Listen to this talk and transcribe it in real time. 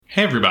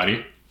Hey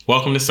everybody,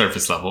 welcome to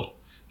Surface Level,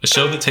 a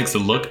show that takes a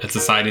look at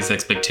society's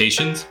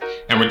expectations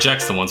and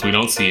rejects the ones we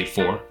don't see it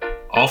for,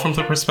 all from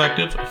the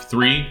perspective of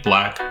three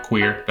black,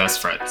 queer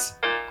best friends.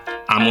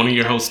 I'm one of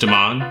your hosts,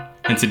 Damon,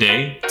 and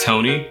today,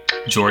 Tony,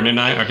 Jordan, and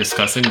I are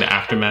discussing the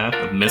aftermath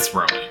of Miss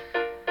Roni.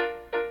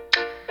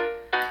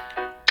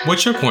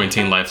 What's your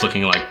quarantine life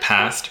looking like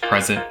past,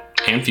 present,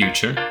 and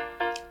future?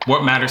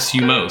 What matters to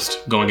you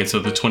most going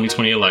into the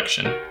 2020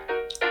 election?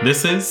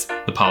 This is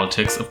The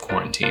Politics of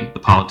Quarantine. The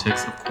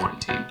Politics of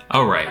Quarantine.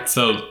 All right,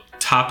 so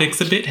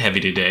topic's a bit heavy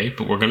today,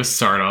 but we're going to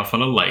start off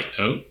on a light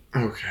note.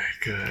 Okay,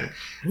 good.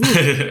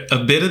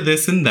 A bit of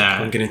this and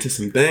that. I'm getting into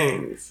some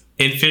things.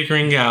 And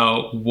figuring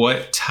out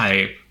what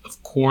type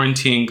of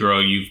quarantine girl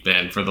you've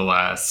been for the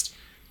last,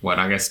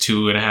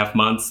 2.5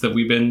 months that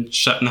we've been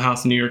shut in the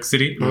house in New York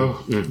City.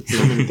 Oh,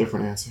 so many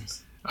different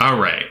answers. All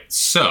right,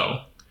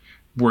 so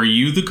were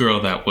you the girl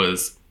that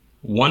was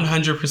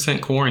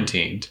 100%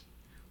 quarantined?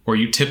 Or are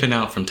you tipping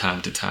out from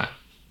time to time?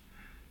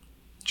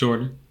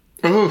 Jordan?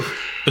 Ooh.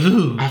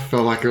 Ooh. I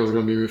felt like it was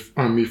going to be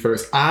on me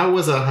first. I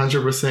was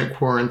 100%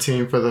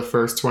 quarantined for the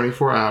first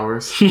 24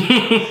 hours. Which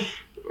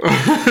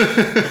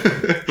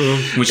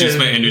you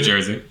spent in New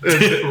Jersey.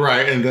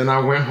 Right. And then I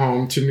went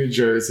home to New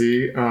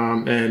Jersey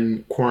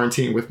and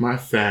quarantined with my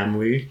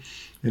family.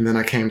 And then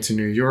I came to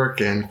New York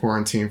and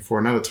quarantined for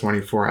another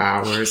 24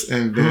 hours.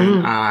 And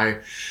then I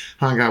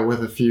hung out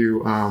with a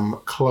few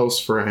close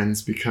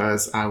friends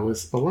because I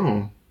was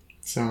alone.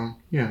 So,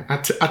 yeah, I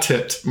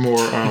tipped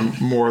more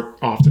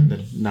often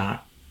than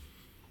not.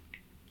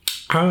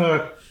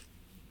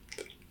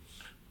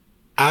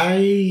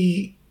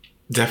 I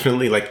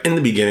definitely, in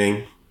the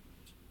beginning,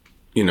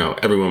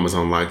 everyone was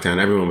on lockdown.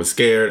 Everyone was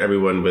scared.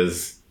 Everyone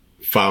was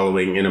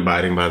following and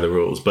abiding by the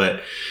rules.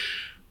 But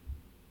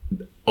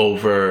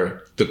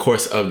over the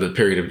course of the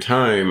period of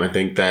time, I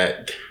think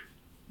that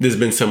there's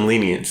been some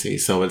leniency.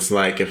 So it's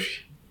like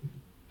if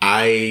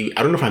I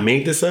don't know if I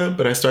made this up,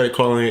 but I started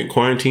calling it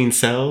quarantine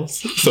cells.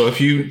 So if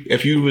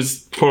you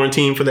was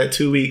quarantined for that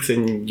 2 weeks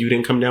and you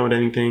didn't come down with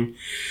anything,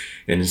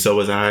 and so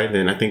was I,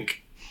 then I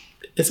think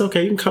it's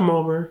okay. You can come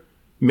over,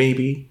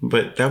 maybe,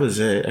 but that was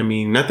it. I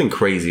mean, nothing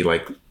crazy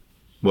like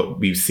what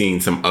we've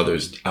seen some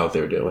others out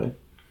there doing.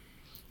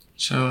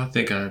 So I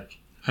think I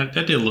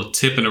did a little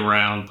tipping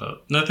around,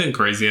 but nothing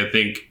crazy. I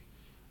think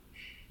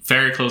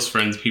very close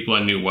friends, people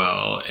I knew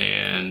well,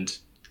 and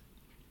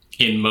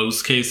in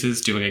most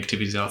cases doing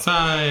activities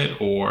outside,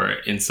 or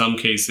in some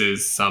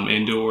cases some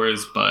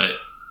indoors, but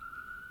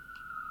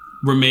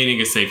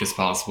remaining as safe as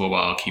possible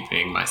while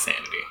keeping my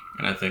sanity.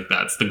 And I think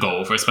that's the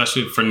goal,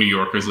 especially for New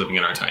Yorkers living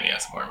in our tiny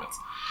ass apartments.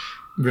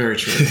 Very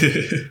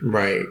true.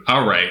 Right.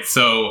 All right.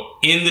 So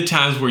in the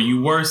times where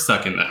you were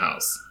stuck in the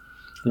house,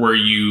 were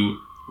you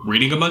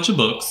reading a bunch of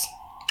books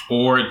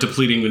or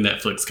depleting the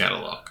Netflix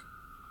catalog?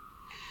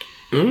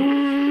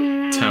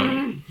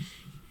 Tony.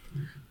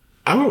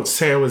 I won't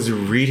say I was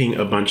reading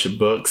a bunch of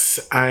books.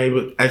 I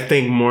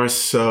think more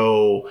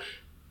so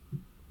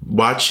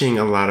watching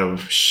a lot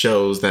of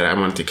shows that I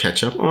wanted to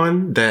catch up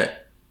on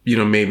that,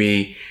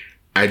 maybe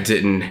I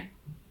didn't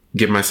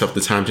give myself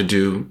the time to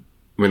do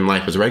when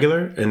life was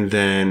regular. And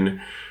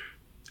then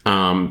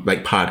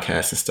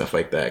podcasts and stuff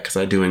like that, because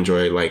I do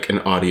enjoy an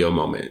audio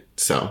moment.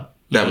 So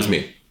that was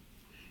me.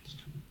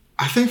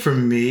 I think for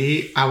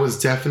me, I was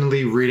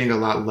definitely reading a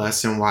lot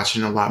less and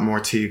watching a lot more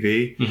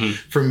TV. Mm-hmm.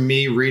 For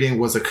me, reading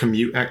was a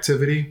commute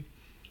activity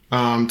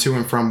to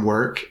and from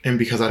work. And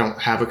because I don't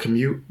have a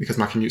commute, because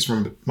my commute's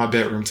from my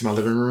bedroom to my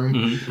living room,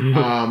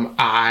 mm-hmm.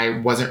 I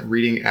wasn't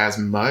reading as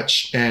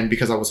much. And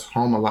because I was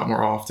home a lot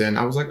more often,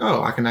 I was like,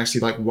 oh, I can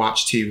actually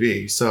watch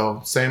TV.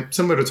 So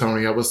similar to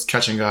Tony, I was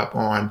catching up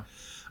on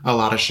a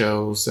lot of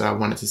shows that I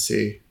wanted to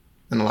see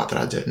and a lot that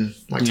I didn't,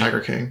 like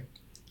Tiger King.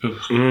 So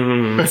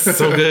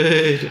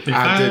good.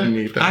 I didn't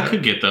need that. I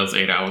could get those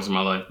 8 hours of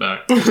my life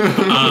back.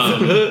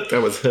 That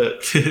was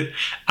hooked.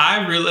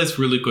 I realized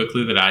really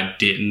quickly that I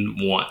didn't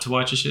want to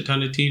watch a shit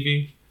ton of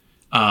TV.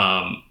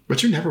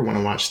 But you never want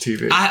to watch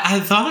TV. I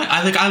thought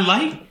I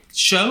like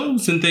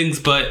shows and things,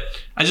 but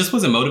I just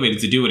wasn't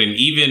motivated to do it. And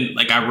even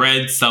I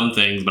read some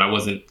things, but I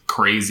wasn't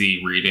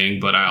crazy reading.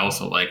 But I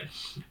also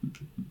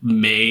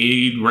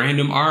made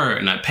random art,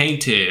 and I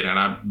painted, and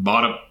I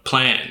bought a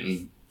plant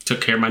and took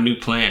care of my new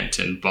plant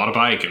and bought a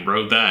bike and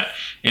rode that.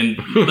 And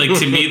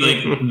to me,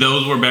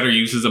 those were better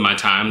uses of my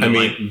time than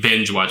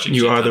binge watching.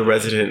 You are the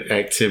resident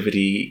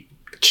activity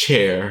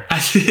chair.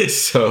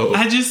 So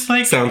I just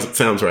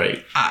sounds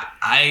right.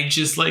 I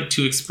just like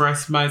to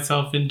express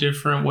myself in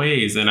different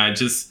ways. And I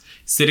just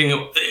sitting,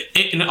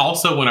 and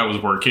also when I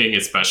was working,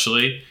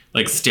 especially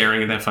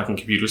staring at that fucking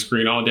computer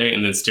screen all day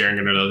and then staring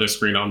at another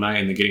screen all night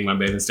and then getting in my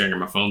bed and staring at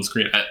my phone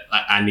screen.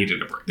 I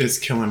needed a break. It's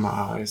killing my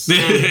eyes.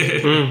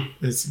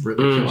 It's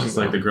really killing It's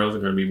the girls are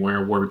going to be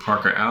wearing Warby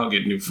Parker out,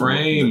 getting new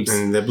frames.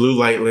 And the blue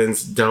light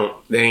lens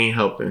they ain't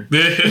helping.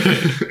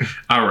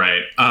 All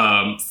right.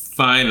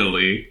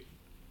 Finally,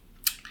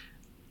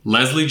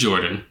 Leslie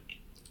Jordan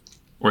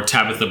or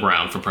Tabitha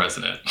Brown for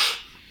president?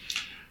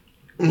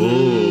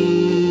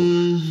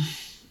 Ooh.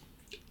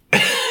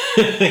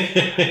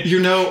 You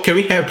know, Can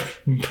we have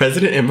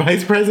president and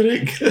vice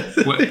president?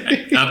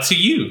 Up to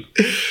you.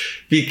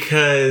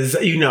 Because,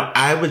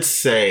 I would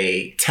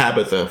say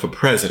Tabitha for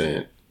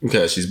president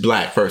because she's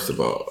black, first of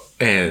all.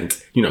 And,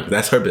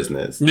 that's her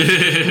business.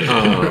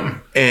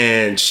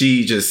 And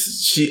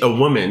she a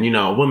woman,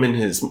 a woman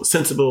is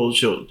sensible.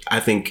 I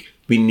think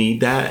we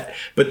need that.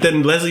 But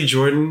then Leslie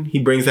Jordan, he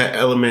brings that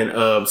element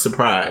of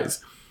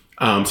surprise,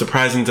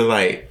 surprise and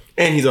delight.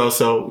 And he's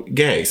also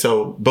gay.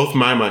 So both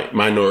my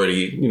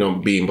minority,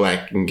 being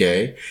black and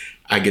gay,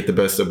 I get the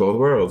best of both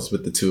worlds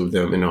with the two of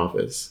them in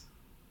office.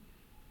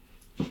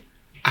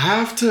 I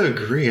have to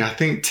agree. I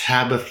think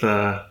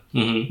Tabitha,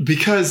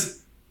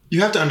 because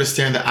you have to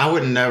understand that I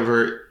would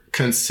never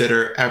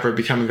consider ever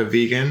becoming a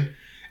vegan.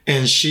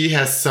 And she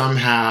has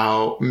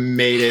somehow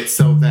made it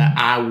so that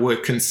I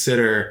would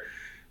consider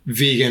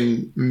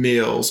vegan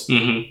meals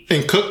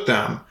and cook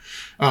them.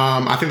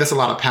 I think that's a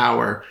lot of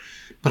power.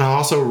 But I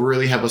also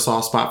really have a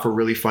soft spot for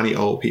really funny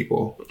old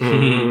people.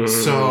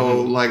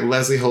 So, like,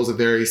 Leslie holds a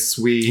very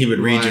sweet... He would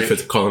read you for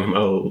calling him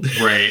old.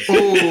 Right.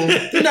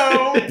 Oh,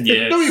 no.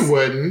 Yes. No, he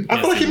wouldn't.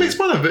 I feel like he makes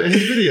fun of it in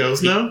his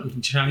videos, no?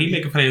 He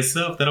making fun of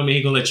himself. That don't mean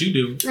he gonna let you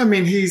do. I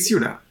mean, he's,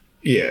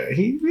 Yeah,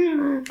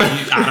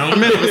 I don't a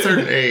man of a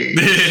certain age.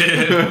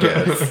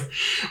 Yes.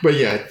 But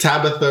yeah,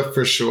 Tabitha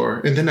for sure.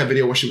 And then that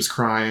video where she was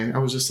crying, I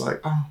was just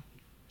like, oh,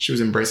 she was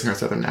embracing her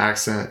southern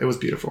accent. It was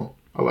beautiful.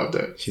 I loved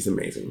it. She's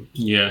amazing.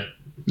 Yeah.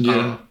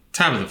 Yeah.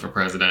 Tabitha for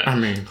president. I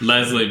mean,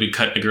 Leslie be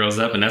cutting the girls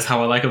up, and that's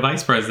how I like a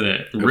vice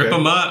president. Rip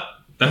them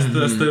up. That's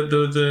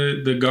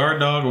the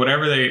guard dog or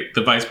whatever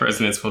the vice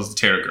president is supposed to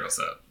tear the girls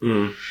up.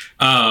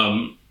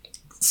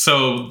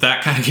 So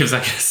that kind of gives, I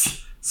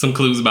guess, some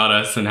clues about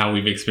us and how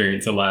we've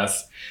experienced the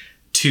last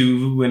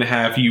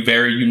 2.5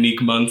 very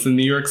unique months in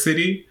New York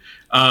City.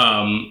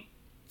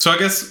 So I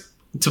guess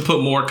to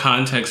put more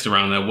context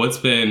around that, what's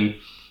been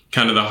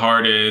kind of the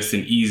hardest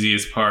and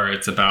easiest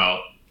parts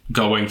about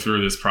going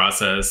through this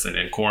process and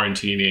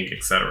quarantining,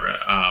 etc.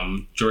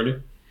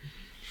 Jordan?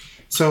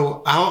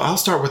 So I'll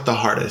start with the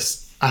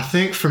hardest. I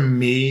think for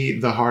me,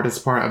 the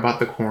hardest part about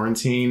the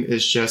quarantine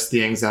is just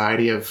the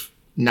anxiety of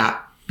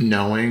not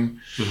knowing,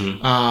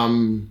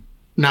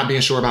 not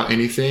being sure about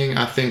anything.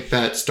 I think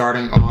that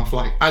starting off,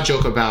 like I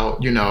joke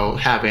about,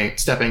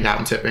 stepping out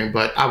and tipping,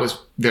 but I was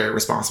very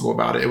responsible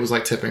about it. It was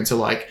like tipping to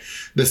like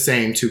the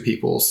same two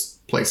people's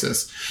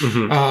places.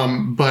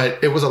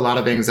 But it was a lot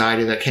of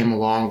anxiety that came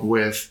along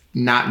with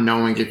not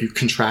knowing if you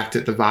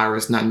contracted the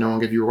virus, not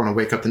knowing if you were going to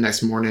wake up the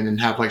next morning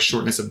and have like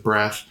shortness of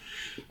breath.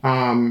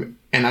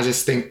 And I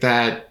just think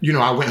that,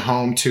 I went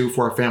home too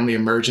for a family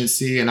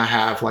emergency, and I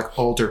have like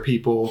older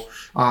people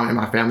in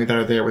my family that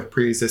are there with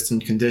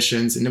pre-existing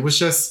conditions. And it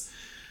was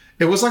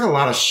like a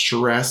lot of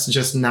stress,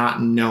 just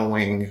not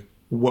knowing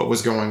what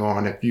was going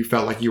on. If you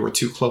felt like you were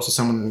too close to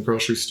someone in the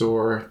grocery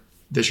store,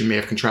 that you may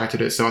have contracted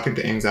it. So I think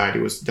the anxiety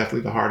was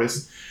definitely the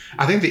hardest.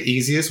 I think the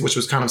easiest, which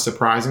was kind of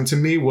surprising to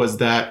me, was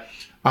that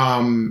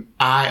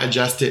I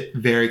adjusted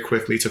very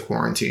quickly to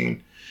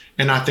quarantine.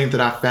 And I think that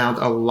I found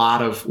a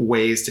lot of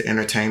ways to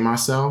entertain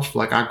myself.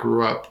 Like I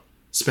grew up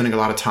spending a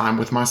lot of time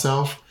with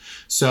myself.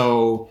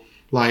 So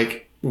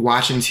like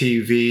watching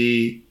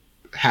TV,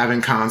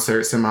 having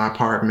concerts in my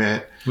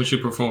apartment. What you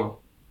perform?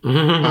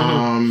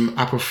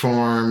 I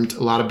performed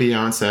a lot of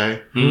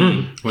Beyonce.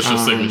 What's your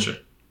signature?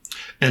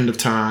 End of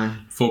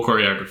Time. Full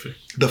choreography.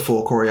 The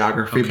full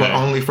choreography, Okay. but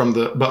only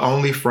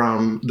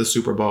from the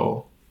Super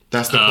Bowl.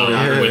 That's the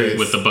choreography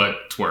with the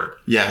butt twerk.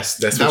 Yes,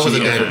 That's that what was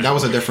you get. that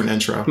was a different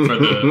intro. For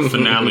the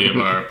finale of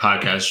our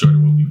podcast,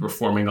 Jordan will be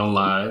performing on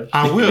live.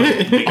 I will.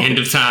 The End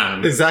of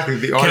Time. Exactly.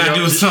 The Can audio. I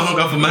do a song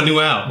off of my new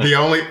album?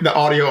 The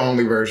audio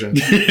only version.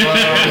 But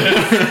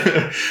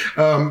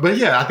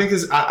yeah, I think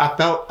I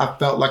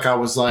felt like I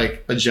was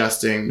like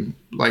adjusting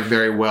like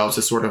very well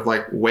to sort of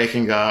like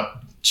waking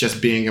up, just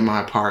being in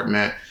my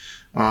apartment.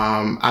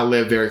 I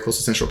live very close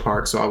to Central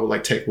Park, so I would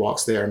like take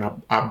walks there,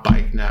 and I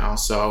bike now.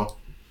 So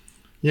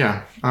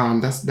yeah,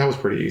 that was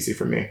pretty easy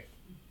for me.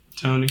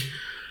 Tony?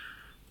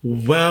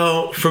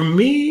 Well, for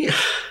me,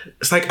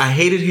 it's like I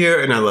hate it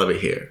here and I love it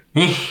here.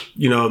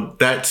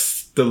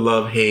 That's the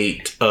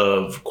love-hate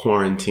of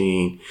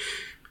quarantine,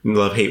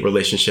 love-hate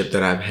relationship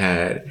that I've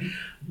had.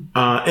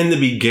 In the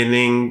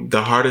beginning,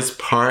 the hardest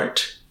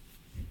part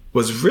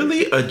was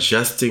really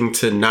adjusting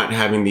to not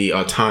having the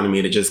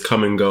autonomy to just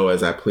come and go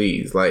as I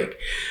please. Like,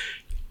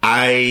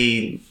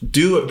 I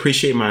do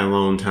appreciate my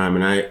alone time,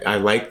 and I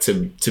like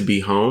to be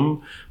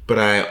home, but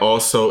I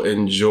also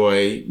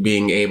enjoy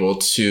being able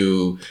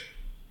to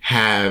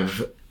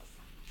have,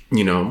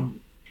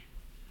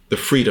 the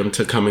freedom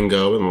to come and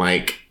go and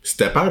like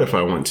step out if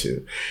I want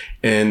to.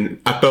 And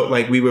I felt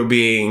like we were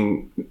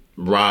being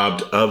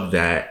robbed of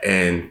that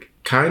and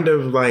kind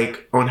of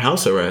like on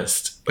house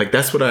arrest. Like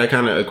that's what I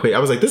kind of equate. I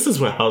was like, this is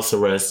what house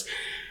arrest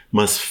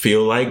must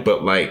feel like.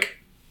 But like,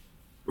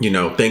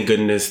 thank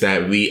goodness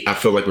that I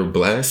feel like we're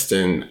blessed,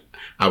 and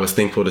I was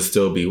thankful to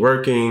still be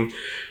working.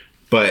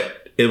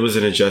 But it was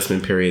an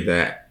adjustment period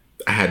that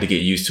I had to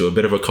get used to, a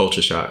bit of a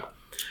culture shock.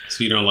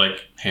 So you don't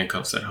like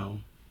handcuffs at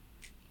home?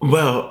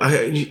 Well,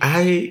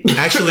 I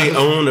actually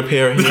own a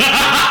pair of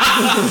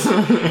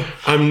headphones.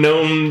 I'm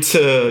known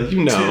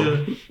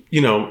to,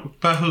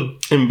 By who?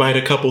 invite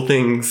a couple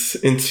things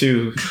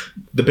into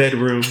the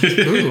bedroom,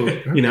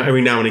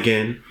 every now and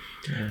again.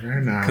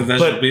 Very nice. Because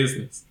that's your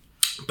business.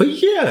 But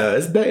yeah,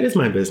 that is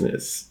my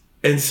business.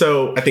 And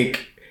so I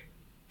think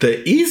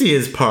the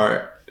easiest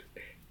part,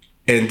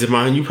 and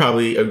Damon, you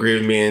probably agree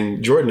with me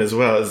and Jordan as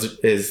well,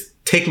 is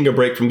taking a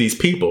break from these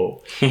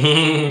people.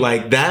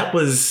 Like that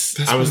was,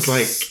 I was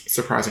like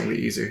surprisingly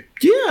easy.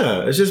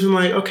 Yeah, it's just been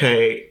like,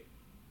 okay,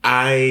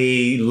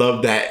 I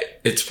love that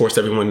it's forced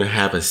everyone to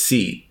have a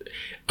seat.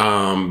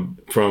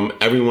 From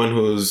everyone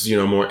who's,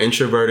 more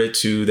introverted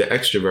to the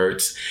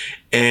extroverts.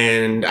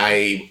 And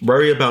I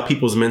worry about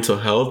people's mental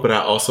health, but I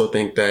also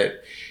think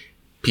that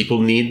people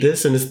need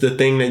this. And it's the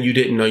thing that you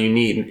didn't know you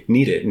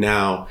needed.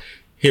 Now,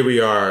 here we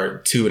are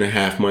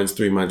 2.5 months,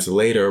 3 months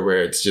later,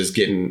 where it's just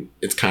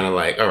it's kind of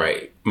like, all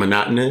right,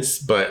 monotonous.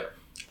 But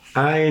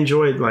I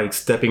enjoyed like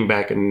stepping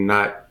back and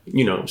not,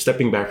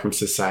 stepping back from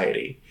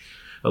society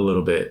a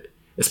little bit,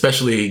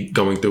 especially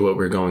going through what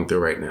we're going through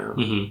right now.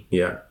 Mm-hmm.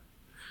 Yeah.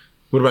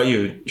 What about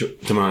you,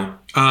 Damon?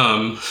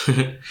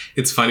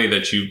 It's funny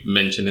that you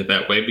mentioned it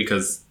that way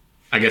because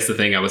I guess the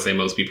thing I would say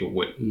most people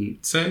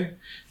wouldn't say,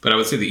 but I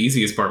would say the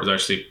easiest part was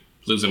actually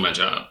losing my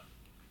job.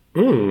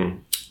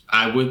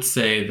 I would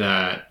say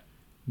that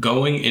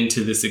going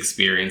into this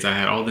experience, I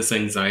had all this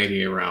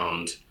anxiety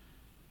around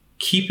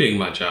keeping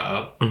my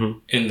job. Mm-hmm.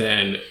 And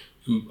then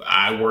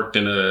I worked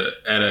at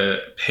a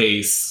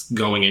pace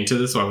going into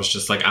this. So I was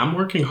just like, I'm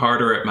working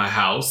harder at my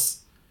house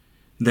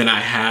than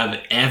I have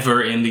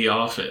ever in the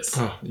office.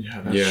 Oh,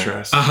 yeah, that's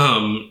stress.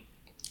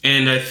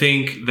 And I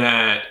think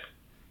that,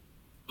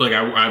 like,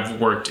 I've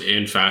worked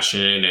in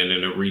fashion and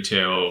in a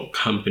retail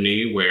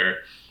company where,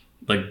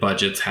 like,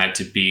 budgets had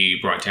to be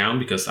brought down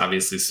because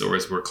obviously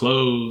stores were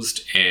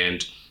closed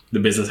and the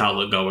business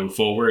outlook going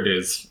forward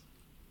is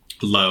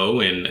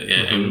low.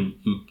 And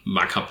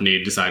my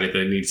company decided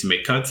that it needed to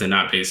make cuts, and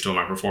not based on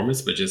my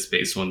performance, but just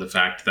based on the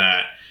fact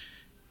that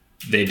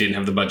they didn't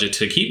have the budget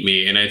to keep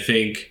me. And I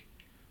think,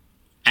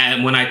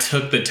 and when I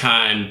took the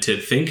time to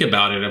think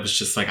about it, I was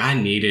just like, I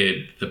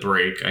needed the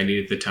break. I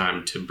needed the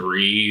time to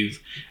breathe.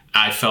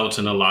 I felt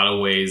in a lot of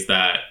ways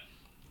that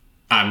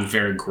I'm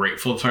very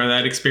grateful for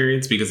that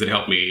experience because it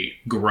helped me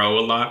grow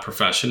a lot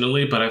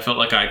professionally. But I felt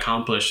like I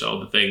accomplished all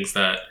the things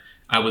that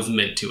I was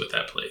meant to at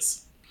that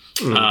place.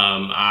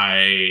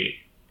 I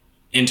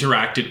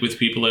interacted with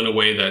people in a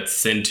way that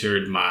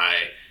centered my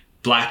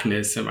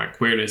Blackness and my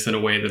queerness in a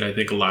way that I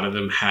think a lot of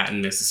them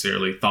hadn't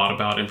necessarily thought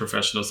about in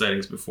professional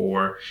settings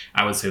before.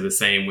 I would say the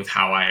same with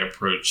how I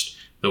approached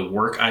the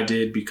work I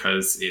did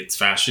because it's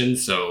fashion.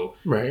 So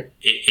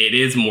it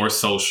is more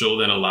social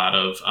than a lot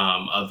of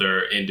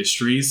other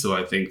industries. So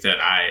I think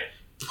that I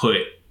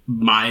put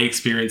my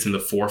experience in the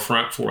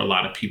forefront for a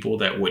lot of people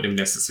that wouldn't have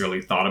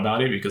necessarily thought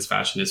about it because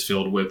fashion is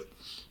filled with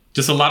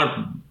just a lot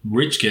of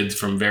rich kids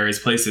from various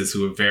places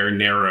who have very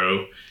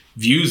narrow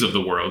views of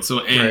the world. So,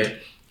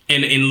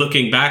 and in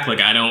looking back,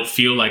 like, I don't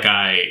feel like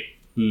I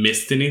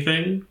missed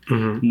anything,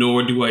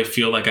 nor do I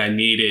feel like I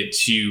needed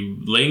to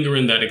linger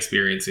in that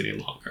experience any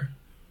longer.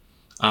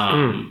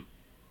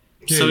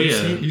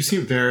 You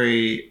seem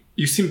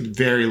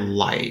very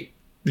light.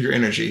 Your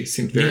energy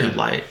seemed very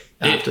light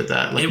after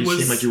that. Like,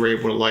 seemed like you were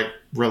able to, like,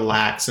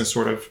 relax and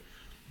sort of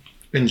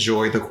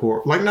enjoy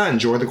not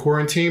enjoy the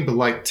quarantine, but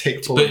like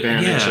take full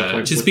advantage of,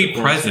 like, just be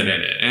present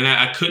in it. And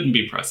I couldn't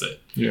be present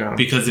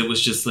because it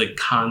was just like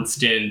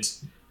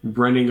constant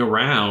running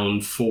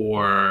around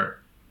for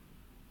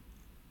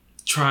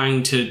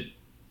trying to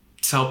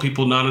sell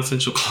people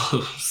non-essential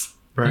clothes.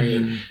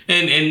 Right.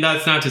 And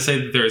that's not to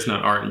say that there is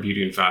not art and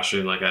beauty and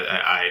fashion. Like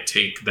I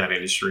take that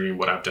industry and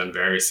what I've done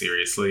very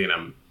seriously,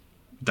 and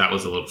that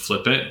was a little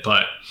flippant,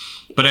 but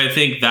I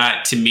think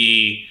that to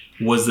me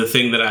was the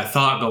thing that I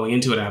thought going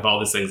into it. I have all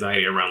this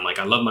anxiety around, like,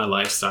 I love my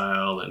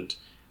lifestyle and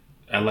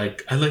I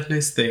like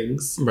nice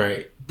things.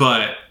 Right.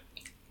 But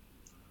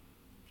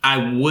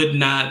I would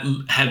not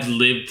have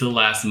lived the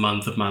last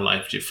month of my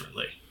life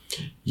differently.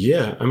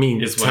 Yeah, I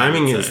mean,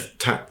 timing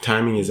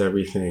is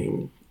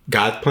everything.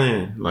 God's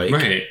plan, like,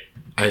 right.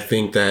 I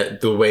think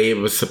that the way it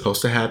was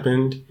supposed to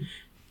happen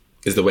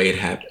is the way it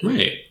happened,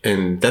 right?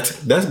 And that's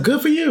good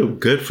for you.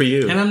 Good for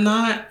you. And I'm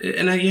not,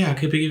 and I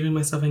could be giving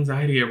myself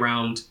anxiety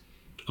around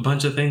a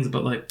bunch of things,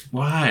 but, like,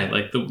 why?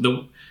 Like,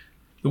 the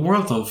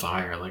world's on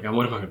fire. Like,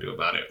 what am I gonna do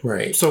about it?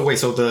 Right. So wait,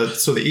 so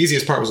the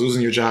easiest part was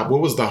losing your job.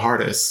 What was the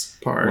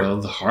hardest part? Well,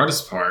 the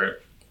hardest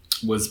part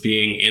was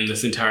being in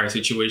this entire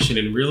situation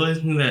and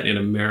realizing that in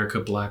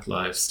America, Black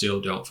lives still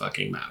don't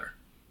fucking matter.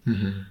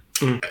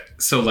 Mm-hmm.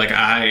 So, like,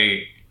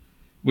 I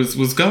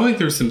was going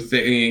through some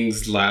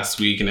things last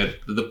week, and at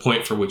the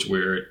point for which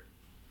we're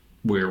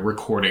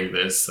recording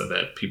this so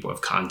that people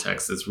have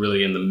context, is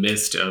really in the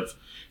midst of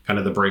kind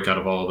of the breakout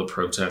of all the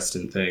protests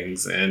and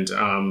things. And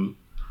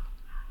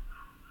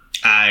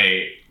I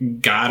I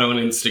got on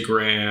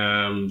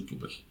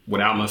Instagram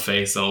without my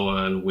face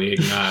on, wig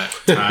not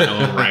tied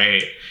on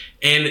right.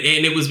 And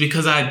it was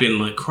because I'd been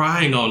like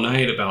crying all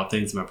night about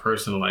things in my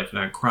personal life, and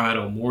I cried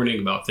all morning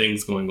about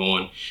things going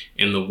on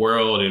in the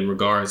world in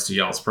regards to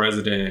y'all's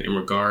president, in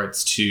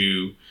regards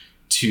to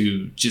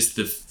just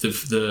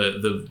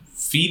the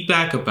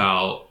feedback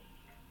about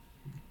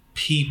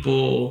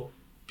people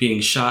being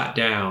shot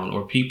down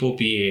or people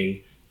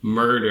being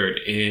murdered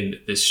in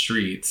the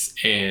streets,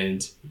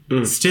 and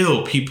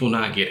still people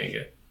not getting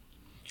it.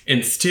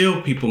 And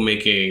still people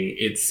making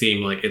it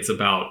seem like it's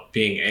about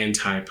being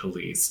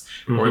anti-police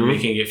or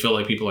making it feel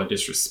like people are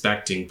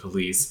disrespecting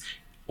police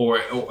or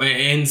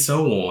and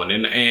so on.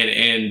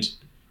 And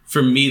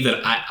for me,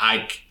 that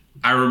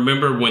I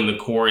remember when the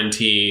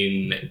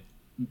quarantine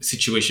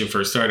situation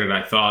first started,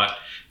 I thought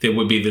there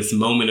would be this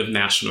moment of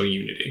national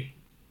unity.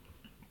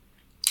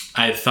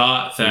 I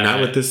thought that...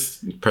 Not with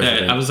this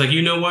president. I was like,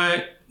 you know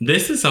what?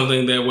 This is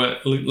something that,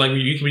 like,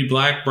 you can be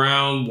black,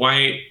 brown,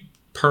 white,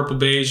 purple,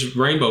 beige,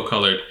 rainbow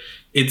colored.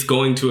 It's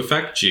going to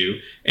affect you.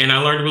 And I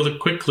learned really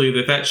quickly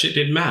that shit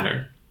didn't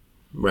matter.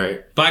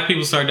 Right. Black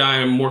people start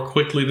dying more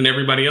quickly than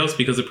everybody else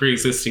because of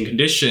pre-existing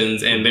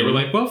conditions. And they were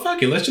like, well,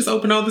 fuck it. Let's just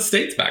open all the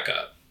states back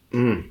up.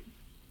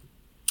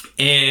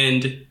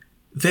 And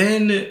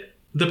then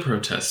the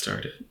protest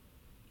started.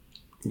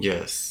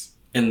 Yes.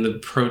 And the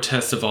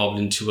protest evolved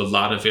into a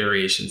lot of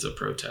variations of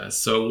protests.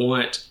 So I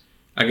want,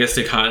 I guess,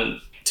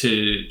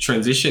 to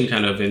transition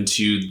kind of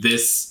into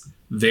this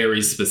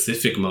very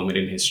specific moment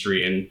in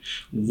history, and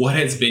what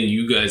has been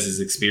you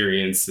guys'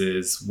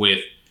 experiences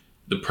with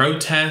the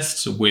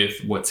protests,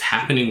 with what's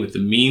happening with the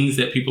means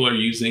that people are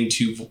using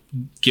to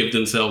give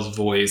themselves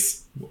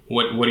voice.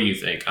 What do you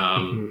think?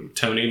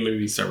 Tony,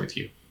 maybe start with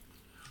you.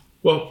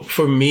 Well,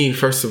 for me,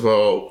 first of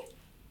all,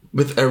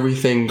 with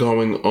everything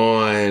going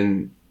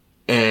on,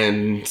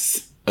 and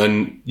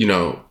you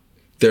know,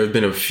 there have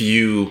been a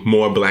few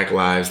more Black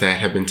lives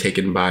that have been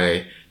taken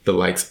by the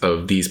likes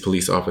of these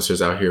police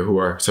officers out here who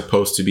are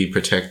supposed to be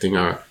protecting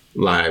our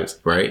lives,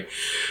 right?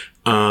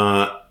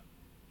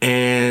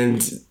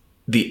 And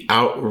the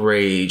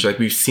outrage, like,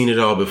 we've seen it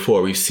all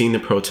before. We've seen the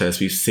protests.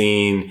 We've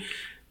seen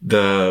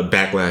the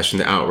backlash and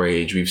the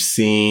outrage. We've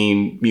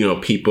seen, you know,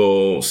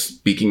 people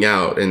speaking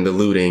out and the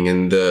looting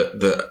and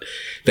the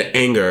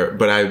anger.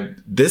 But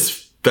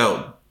this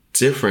felt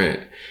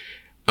different,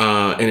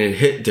 and it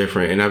hit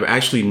different. And I've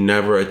actually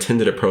never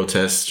attended a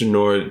protest,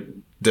 nor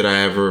did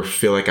I ever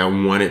feel like I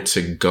wanted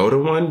to go to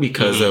one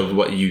because of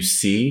what you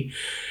see.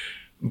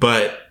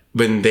 But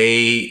when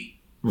they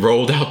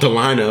rolled out the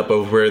lineup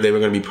of where they were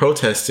going to be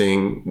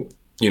protesting,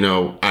 you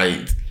know,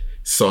 I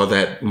saw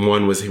that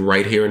one was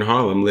right here in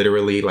Harlem,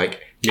 literally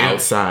like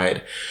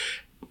outside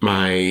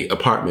my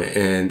apartment.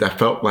 And I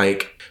felt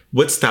like,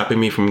 what's stopping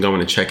me from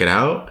going to check it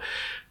out?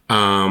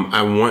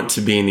 I want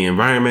to be in the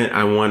environment.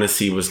 I want to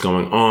see what's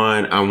going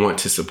on. I want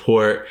to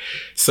support.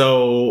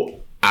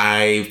 So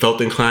I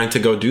felt inclined to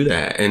go do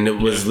that. And it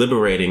was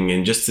liberating.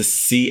 And just to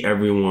see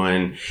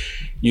everyone,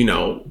 you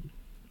know,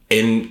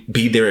 and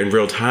be there in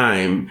real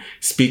time,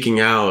 speaking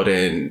out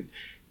and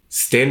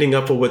standing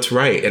up for what's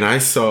right. And I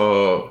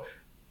saw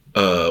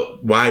a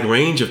wide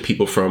range of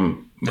people,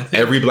 from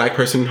every Black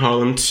person in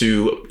Harlem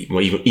to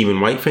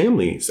even white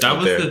families. That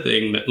was the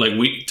thing that, like,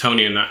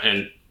 Tony and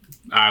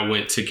I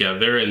went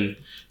together. And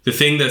the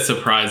thing that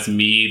surprised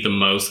me the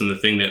most, and the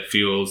thing that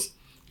feels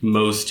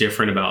most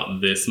different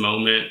about this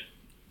moment,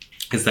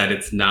 is that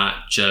it's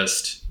not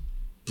just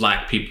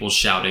Black people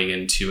shouting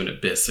into an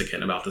abyss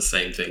again about the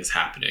same things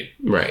happening.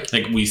 Right.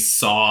 Like, we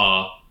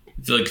saw,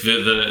 like,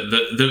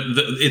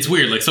 it's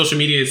weird. Like, social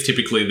media is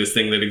typically this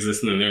thing that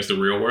exists, and then there's the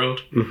real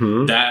world.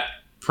 That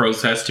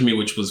protest, to me,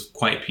 which was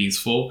quite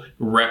peaceful,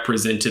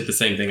 represented the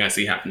same thing I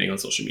see happening on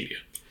social media.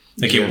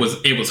 Like, it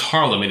was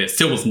Harlem, and it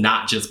still was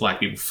not just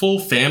Black people. Full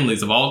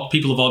families of all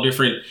people of all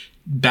different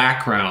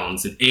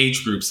backgrounds and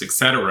age groups,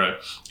 etc.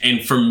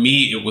 And for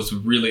me, it was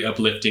really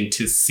uplifting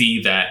to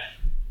see that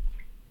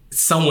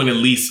someone, at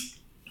least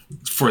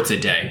for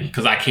today,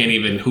 because I can't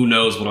even, who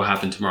knows what'll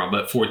happen tomorrow,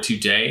 but for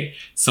today,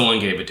 someone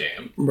gave a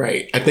damn.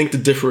 Right. I think the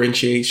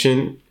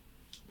differentiation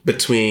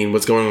between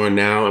what's going on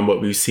now and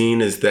what we've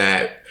seen is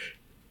that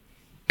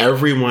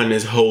everyone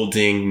is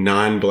holding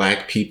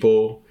non-Black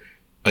people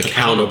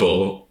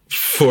accountable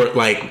for,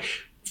 like,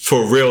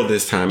 for real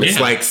this time. It's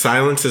like,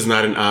 silence is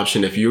not an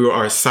option. If you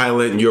are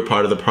silent, you're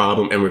part of the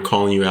problem, and we're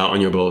calling you out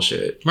on your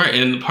bullshit. Right.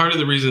 And part of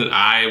the reason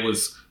I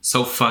was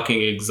so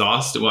fucking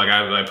exhausted, like,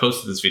 I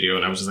posted this video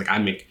and I was just like,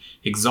 I'm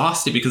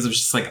exhausted because it was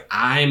just like,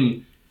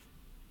 I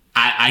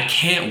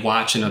can't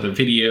watch another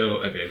video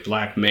of a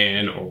Black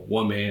man or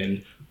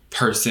woman,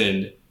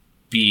 person,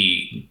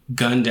 be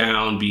gunned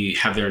down,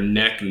 have their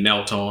neck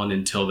knelt on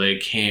until they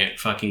can't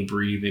fucking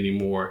breathe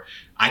anymore.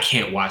 I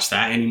can't watch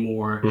that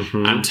anymore.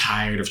 I'm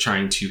tired of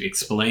trying to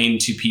explain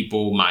to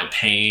people my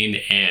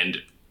pain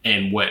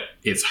and what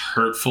is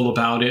hurtful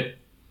about it.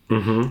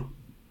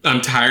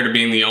 I'm tired of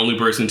being the only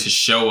person to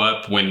show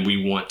up when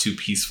we want to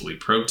peacefully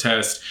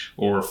protest,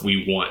 or if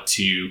we want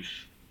to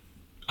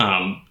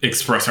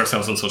express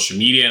ourselves on social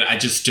media. And I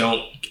just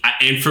don't.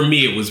 And for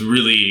me, it was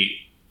really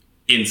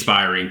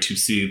inspiring to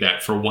see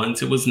that for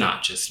once it was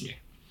not just me.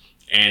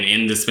 And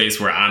in the space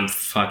where I'm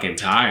fucking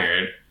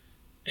tired,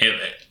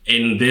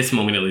 in this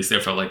moment at least, there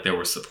felt like there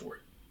was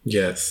support.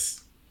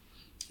 Yes.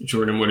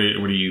 Jordan, what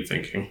are you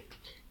thinking?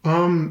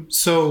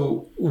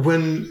 So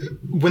when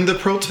the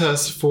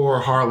protests for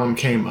Harlem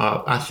came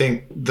up, I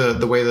think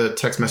the way the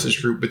text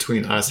message group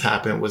between us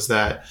happened was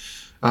that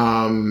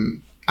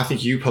I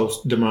think you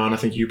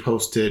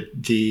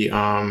posted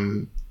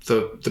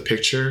the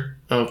picture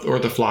of, or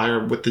the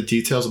flyer with the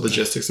details of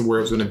logistics of where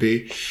it was going to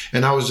be.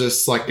 And I was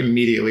just like,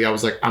 immediately, I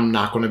was like, I'm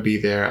not going to be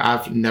there.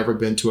 I've never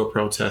been to a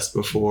protest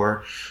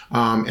before.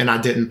 And I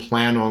didn't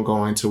plan on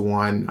going to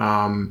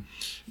one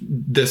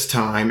this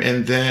time.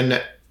 And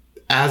then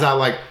as I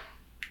like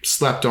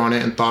slept on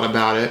it and thought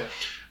about it,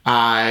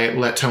 I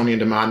let Tony and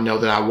Damon know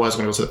that I was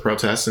going to go to the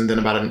protest. And then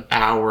about an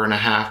hour and a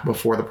half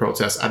before the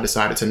protest, I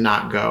decided to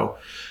not go.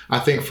 I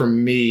think for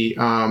me,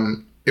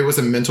 it was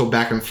a mental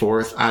back and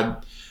forth. I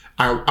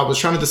was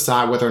trying to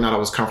decide whether or not I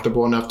was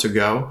comfortable enough to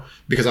go,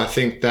 because I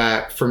think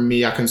that for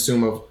me, I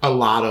consume a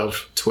lot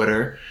of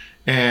Twitter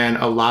and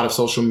a lot of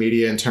social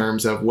media in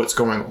terms of what's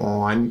going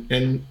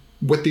on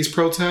with these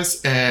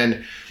protests.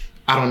 And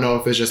I don't know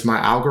if it's just my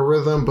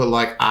algorithm, but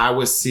like I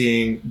was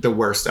seeing the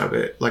worst of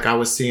it. Like I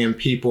was seeing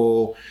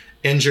people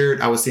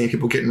injured. I was seeing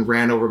people getting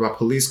ran over by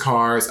police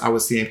cars. I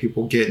was seeing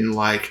people getting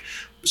like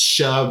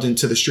shoved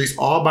into the streets,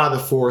 all by the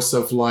force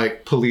of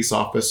like police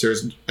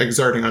officers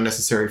exerting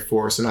unnecessary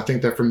force. And I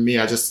think that for me,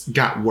 I just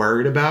got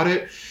worried about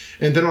it.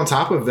 And then on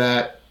top of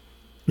that,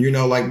 you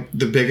know, like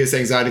the biggest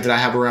anxiety that I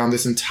have around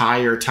this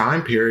entire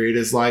time period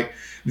is like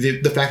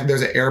the fact that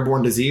there's an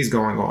airborne disease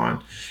going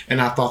on.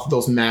 And I thought that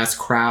those mass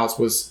crowds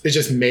it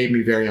just made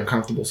me very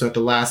uncomfortable. So at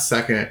the last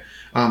second,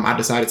 I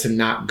decided to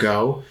not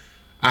go.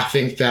 I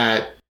think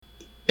that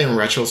in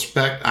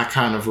retrospect, I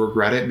kind of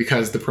regret it,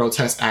 because the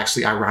protest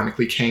actually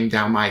ironically came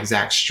down my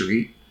exact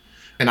street,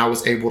 and I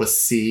was able to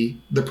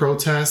see the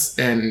protest,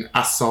 and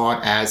I saw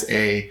it as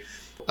a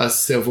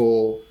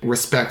civil,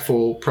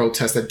 respectful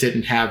protest that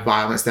didn't have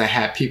violence, that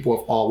had people of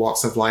all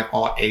walks of life,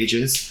 all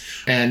ages.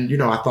 And, you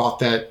know, I thought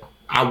that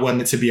I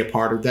wanted to be a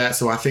part of that.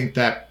 So I think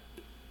that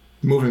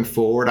moving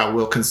forward, I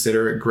will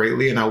consider it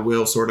greatly, and I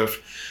will sort of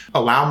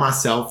allow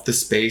myself the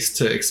space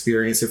to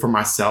experience it for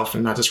myself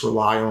and not just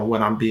rely on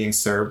what I'm being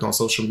served on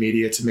social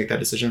media to make that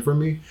decision for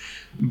me.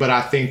 But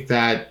I think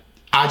that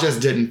I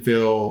just didn't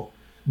feel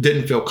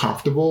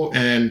comfortable.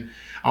 And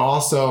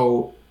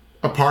also,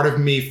 a part of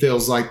me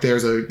feels like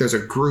there's a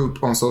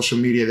group on social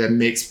media that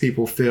makes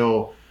people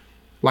feel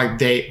like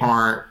they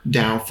aren't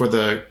down for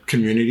the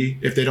community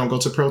if they don't go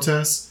to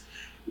protests,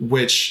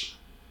 which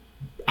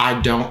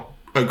I don't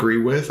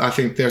agree with. I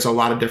think there's a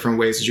lot of different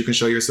ways that you can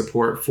show your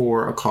support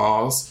for a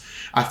cause.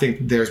 I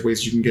think there's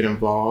ways you can get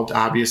involved,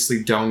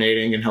 obviously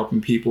donating and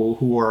helping people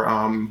who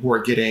are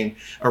getting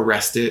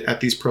arrested at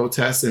these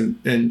protests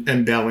and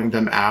bailing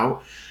them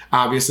out.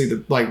 Obviously,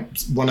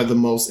 one of the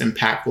most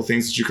impactful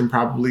things that you can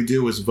probably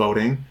do is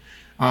voting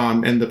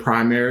in the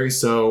primary.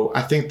 So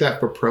I think that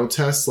for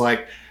protests,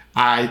 like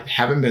I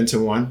haven't been to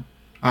one.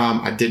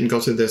 I didn't go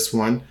to this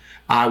one.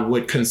 I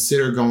would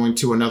consider going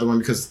to another one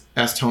because,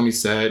 as Tony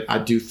said, I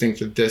do think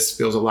that this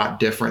feels a lot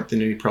different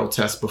than any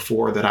protest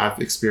before that I've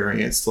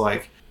experienced,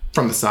 like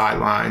from the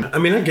sideline. I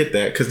mean, I get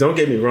that, because don't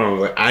get me wrong.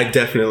 Like, I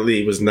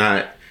definitely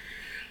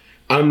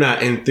I'm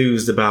not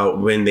enthused about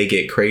when they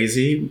get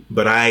crazy,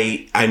 but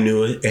I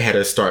knew it had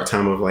a start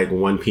time of like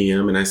 1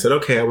 p.m. And I said,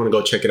 okay, I want to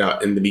go check it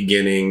out in the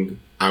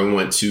beginning. I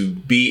want to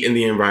be in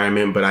the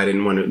environment, but I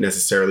didn't want to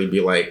necessarily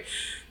be like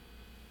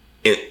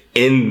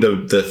in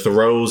the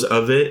throes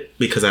of it,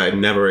 because I had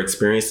never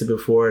experienced it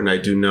before. And I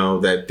do know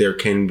that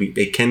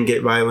it can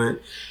get violent.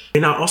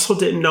 And I also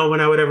didn't know when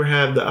I would ever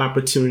have the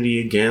opportunity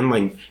again.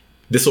 Like,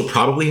 this will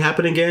probably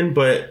happen again,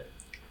 but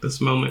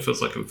this moment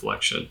feels like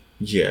inflection.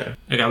 Yeah.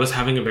 Like, I was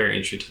having a very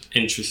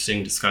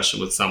interesting discussion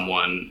with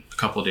someone a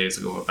couple of days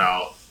ago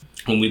about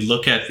when we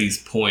look at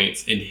these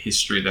points in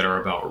history that are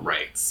about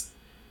rights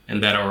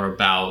and that are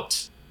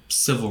about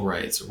civil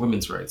rights or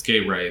women's rights,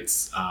 gay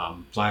rights,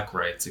 black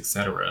rights,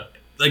 etc.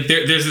 Like,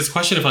 there's this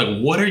question of like,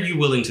 what are you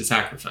willing to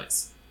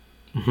sacrifice?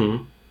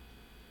 Mm-hmm.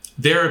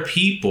 There are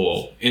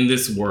people in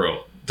this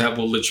world that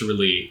will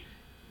literally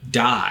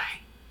die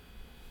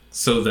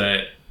so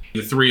that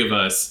the three of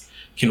us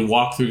can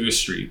walk through the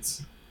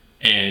streets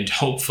and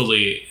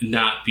hopefully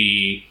not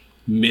be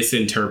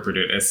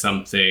misinterpreted as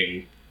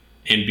something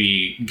and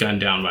be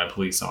gunned down by a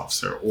police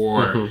officer,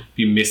 or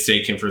be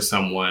mistaken for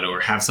someone,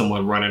 or have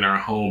someone run in our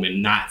home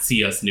and not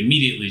see us and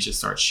immediately just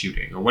start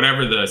shooting, or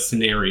whatever the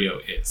scenario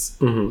is.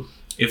 Mm-hmm.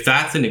 If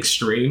that's an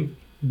extreme,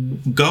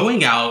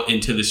 going out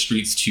into the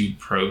streets to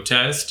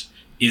protest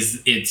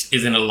is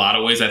in a lot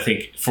of ways, I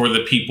think, for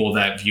the people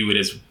that view it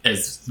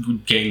as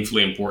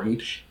gainfully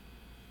important,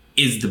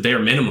 is the bare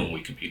minimum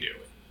we could be doing.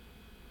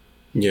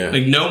 Yeah.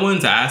 Like, no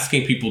one's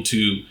asking people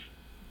to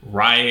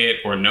riot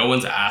or no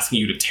one's asking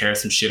you to tear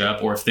some shit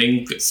up, or if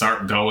things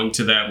start going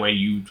to that way,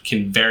 you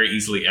can very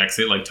easily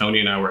exit. Like Tony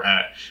and I were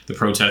at the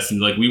protest, and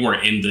like we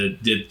weren't in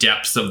the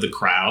depths of the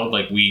crowd.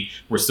 Like we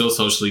were still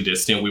socially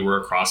distant. We were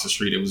across the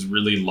street. It was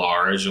really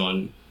large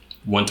on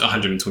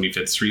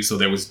 125th Street. So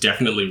there was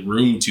definitely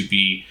room to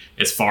be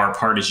as far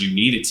apart as you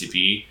needed to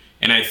be.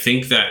 And I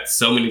think that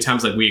so many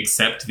times, like, we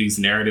accept these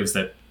narratives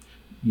that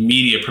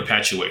media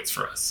perpetuates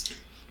for us.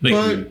 Like,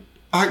 but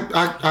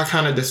I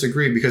kind of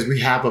disagree, because we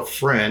have a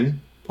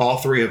friend, all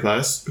three of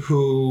us,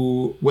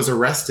 who was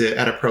arrested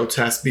at a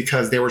protest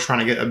because they were trying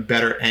to get a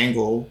better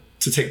angle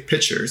to take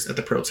pictures at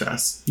the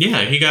protest.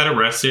 Yeah, he got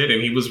arrested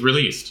and he was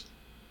released.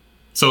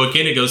 So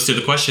again, it goes to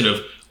the question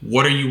of,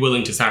 what are you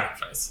willing to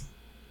sacrifice?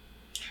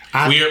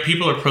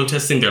 People are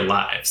protesting their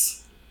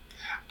lives.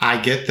 I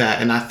get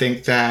that. And I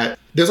think that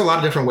there's a lot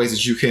of different ways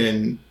that you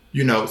can,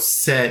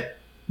 set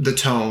the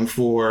tone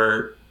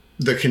for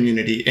the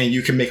community, and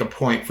you can make a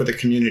point for the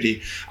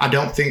community. I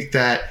don't think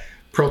that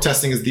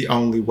protesting is the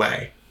only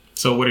way.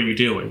 So what are you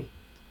doing?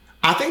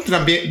 I think that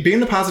I'm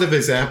being a positive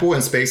example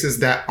in spaces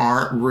that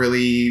aren't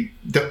really,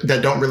 that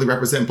don't really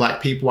represent Black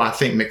people. I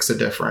think makes a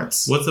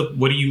difference. What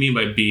do you mean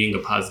by being a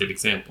positive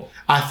example?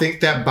 I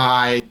think that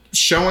by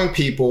showing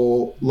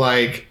people,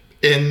 like,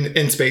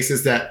 in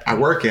spaces that I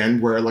work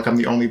in, where like I'm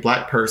the only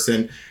Black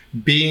person,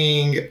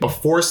 being a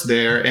force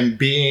there and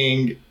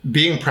being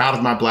proud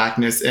of my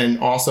Blackness, and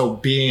also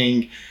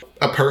being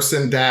a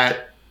person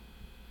that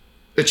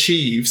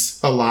achieves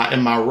a lot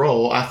in my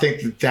role, I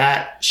think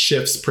that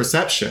shifts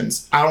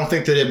perceptions. I don't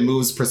think that it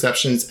moves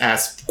perceptions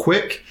as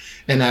quick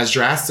and as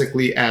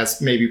drastically as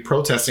maybe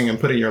protesting and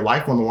putting your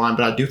life on the line,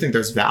 but I do think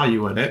there's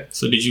value in it.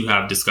 So did you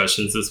have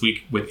discussions this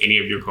week with any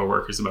of your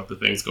coworkers about the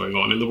things going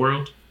on in the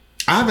world?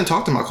 I haven't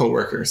talked to my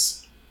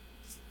coworkers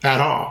at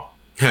all.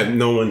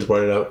 No one's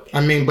brought it up. I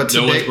mean, but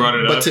no one's brought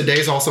it up. But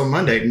today's also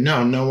Monday.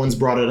 No one's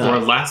brought it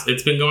up.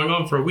 It's been going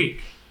on for a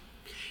week.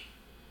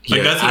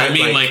 Like, that's what I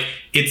mean. Like,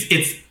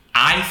 it's.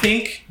 I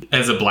think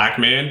as a Black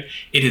man,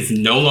 it is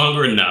no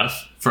longer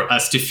enough for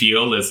us to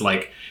feel as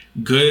like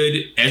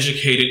good,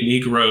 educated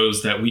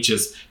Negroes that we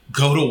just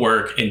go to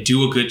work and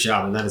do a good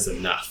job, and that is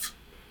enough.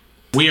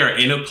 We are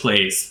in a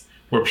place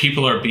where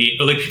people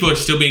are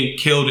still being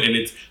killed, and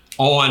it's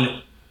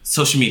on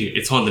social media,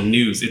 it's on the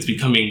news, it's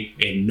becoming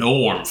a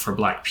norm for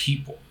Black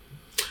people.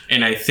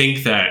 And I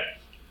think that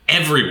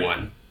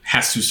everyone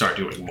has to start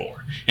doing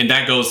more. And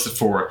that goes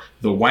for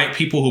the white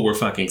people who were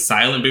fucking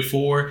silent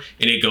before,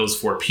 and it goes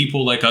for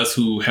people like us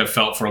who have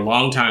felt for a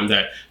long time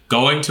that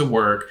going to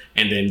work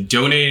and then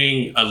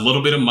donating a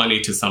little bit of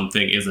money to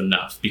something is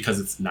enough, because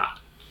it's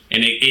not.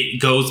 And it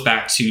goes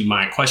back to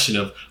my question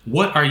of,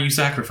 what are you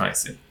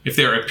sacrificing? If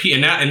there are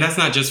and that's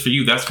not just for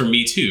you, that's for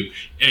me too,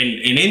 and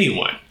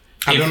anyone.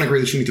 I don't agree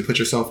that you need to put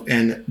yourself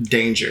in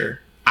danger.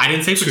 I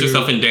didn't say put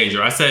yourself in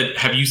danger. I said,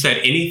 have you said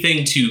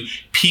anything to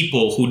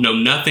people who know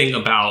nothing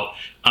about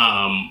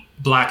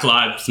Black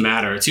Lives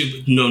Matter,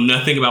 to know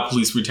nothing about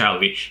police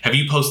brutality? Have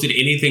you posted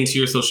anything to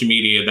your social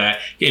media that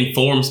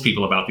informs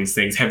people about these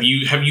things? Have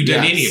you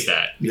done any of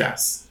that?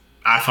 Yes.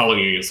 I follow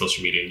you on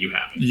social media and you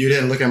haven't. You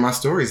didn't look at my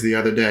stories the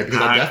other day,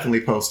 because I definitely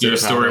posted your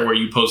story where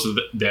you posted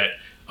that,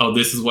 oh,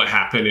 this is what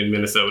happened in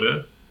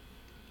Minnesota.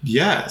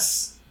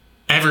 Yes.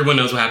 Everyone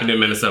knows what happened in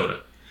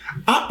Minnesota.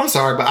 I'm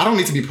sorry, but I don't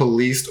need to be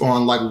policed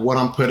on like what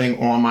I'm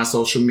putting on my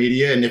social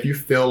media. And if you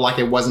feel like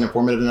it wasn't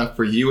informative enough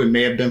for you, it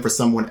may have been for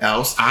someone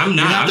else. I'm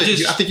not. I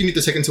think you need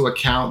to take into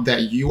account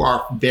that you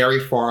are very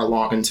far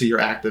along into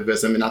your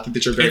activism, and I think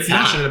that you're very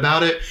passionate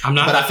about it. I'm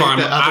not that far.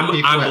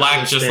 I'm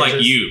Black just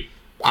like you.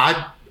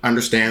 I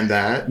understand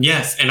that.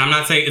 Yes, and I'm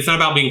not saying it's not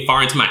about being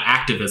far into my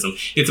activism.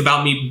 It's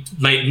about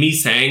me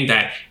saying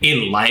that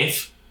in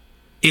life,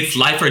 it's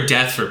life or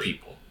death for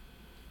people.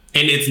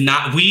 And it's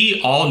not,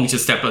 we all need to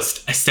step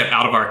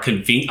out of our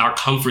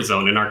comfort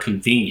zone and our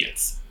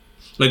convenience.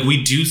 Like,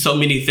 we do so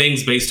many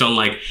things based on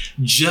like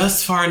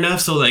just far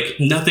enough so like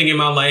nothing in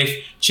my life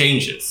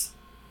changes.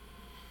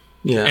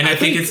 Yeah. And I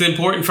think it's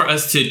important for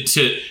us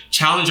to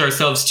challenge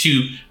ourselves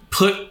to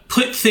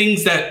put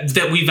things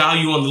that we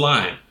value on the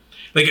line.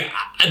 Like,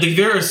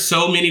 there are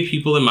so many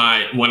people in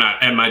my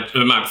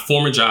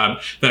former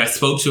job that I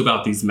spoke to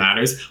about these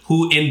matters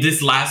who in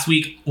this last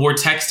week were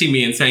texting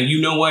me and saying, you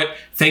know what?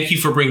 Thank you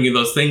for bringing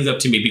those things up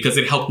to me, because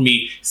it helped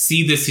me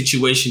see this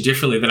situation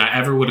differently than I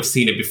ever would have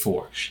seen it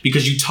before,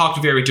 because you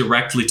talked very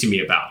directly to me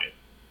about it.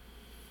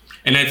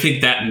 And I think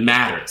that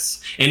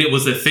matters. And it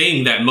was a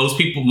thing that most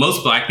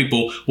Black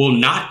people will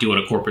not do in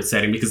a corporate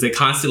setting, because they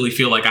constantly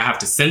feel like I have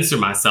to censor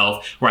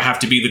myself, or I have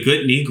to be the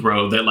good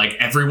Negro that like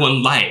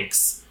everyone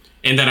likes.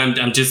 And that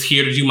I'm just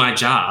here to do my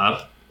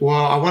job.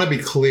 Well, I want to be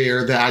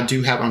clear that I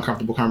do have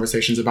uncomfortable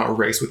conversations about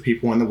race with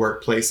people in the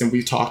workplace. And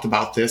we've talked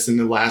about this in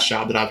the last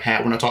job that I've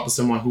had when I talked to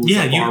someone who was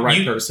a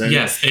far-right person.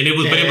 Yes, but it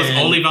was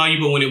only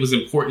valuable when it was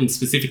important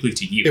specifically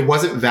to you. It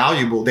wasn't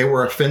valuable. They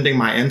were offending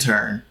my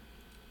intern.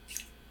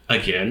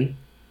 Again,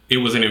 it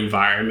was an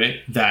environment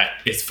that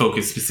is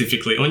focused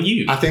specifically on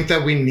you. I think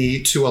that we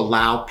need to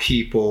allow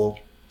people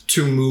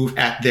to move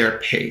at their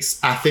pace.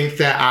 I think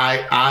that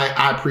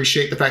I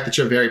appreciate the fact that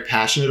you're very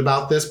passionate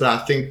about this, but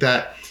I think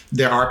that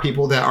there are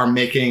people that are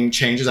making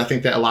changes. I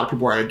think that a lot of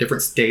people are at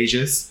different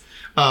stages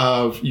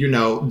of,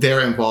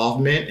 their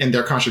involvement and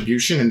their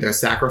contribution and their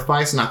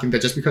sacrifice. And I think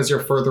that just because you're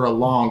further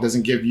along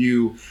doesn't give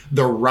you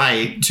the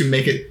right to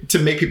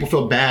make people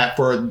feel bad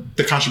for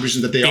the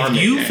contributions that they are making.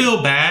 If you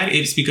feel bad,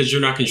 it's because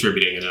you're not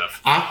contributing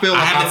enough. I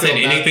haven't said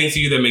anything to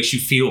you that makes you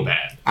feel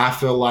bad. I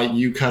feel like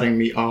you cutting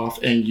me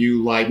off and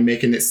you like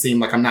making it seem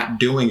like I'm not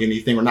doing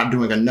anything or not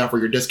doing enough, or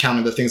you're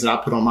discounting the things that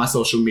I put on my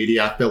social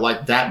media. I feel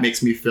like that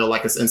makes me feel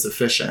like it's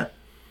insufficient.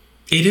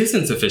 It is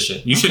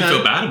insufficient. You shouldn't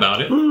feel bad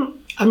about it.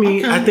 I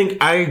mean, I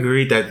think I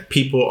agree that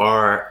people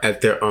are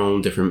at their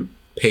own different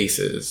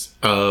paces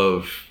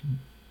of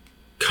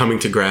coming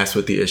to grasp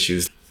with the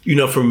issues.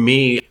 For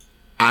me,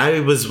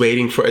 I was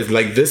waiting for,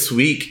 like this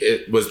week,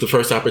 it was the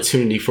first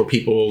opportunity for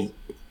people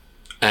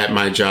at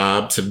my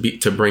job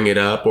to bring it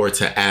up or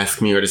to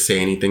ask me or to say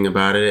anything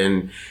about it.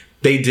 And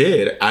they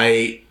did.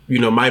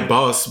 My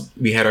boss,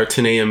 we had our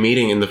 10 a.m.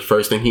 meeting, and the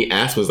first thing he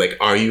asked was like,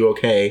 are you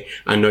okay?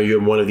 I know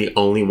you're one of the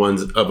only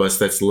ones of us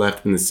that's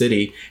left in the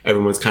city.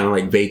 Everyone's kind of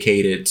like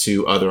vacated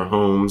to other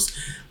homes.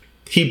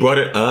 He brought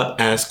it up,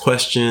 asked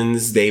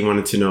questions. They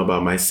wanted to know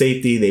about my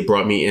safety. They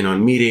brought me in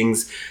on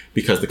meetings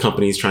because the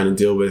company is trying to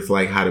deal with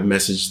like how to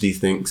message these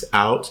things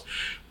out.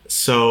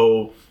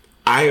 So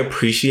I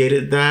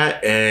appreciated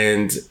that.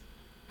 And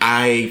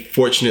I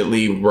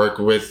fortunately work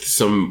with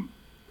some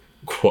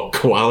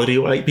quality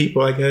white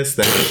people, I guess,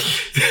 that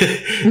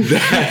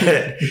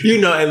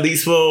at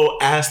least will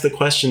ask the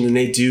question, and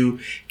they do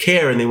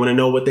care and they want to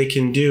know what they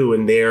can do.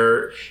 And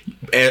they're,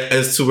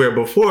 as to where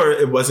before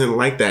it wasn't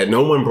like that.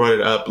 No one brought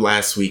it up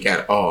last week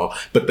at all.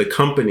 But the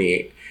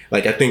company,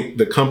 like I think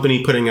the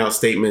company putting out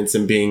statements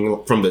and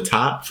being from the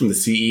top, from the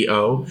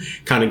CEO,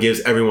 kind of gives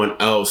everyone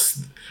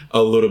else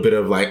a little bit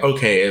of like,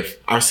 okay,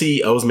 if our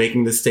CEO is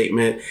making this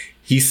statement,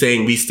 he's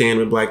saying we stand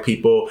with Black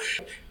people.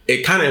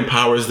 It kind of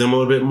empowers them a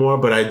little bit more,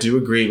 but I do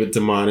agree with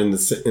Damon in the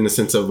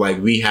sense of like,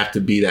 we have to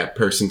be that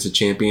person to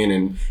champion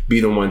and be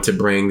the one to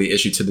bring the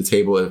issue to the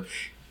table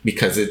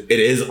because it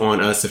is on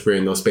us if we're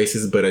in those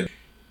spaces. But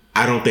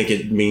I don't think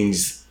it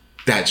means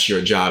that's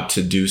your job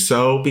to do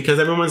so, because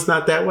everyone's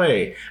not that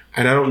way.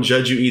 And I don't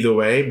judge you either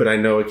way, but I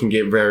know it can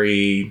get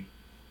very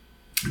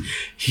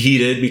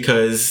heated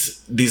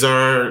because these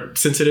are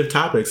sensitive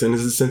topics and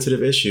it's a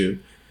sensitive issue.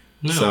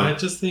 No, I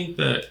just think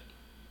that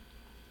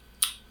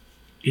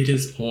it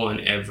is on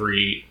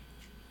every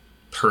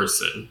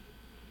person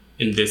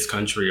in this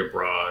country,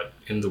 abroad,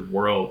 in the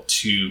world,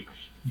 to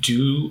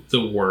do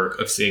the work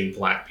of seeing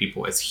Black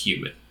people as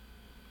human.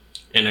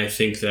 And I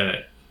think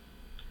that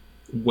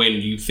when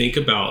you think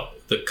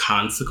about the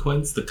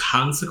consequence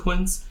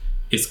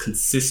is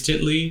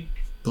consistently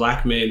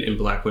Black men and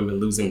Black women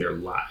losing their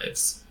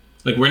lives.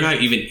 Like, we're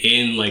not even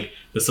in like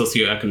the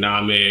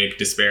socioeconomic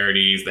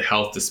disparities, the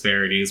health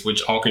disparities,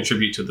 which all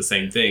contribute to the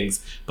same things.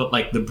 But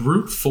like the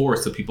brute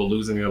force of people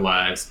losing their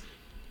lives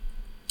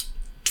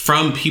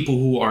from people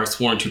who are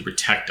sworn to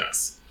protect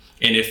us.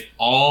 And if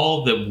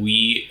all that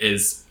we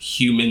as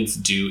humans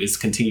do is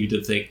continue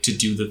to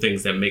do the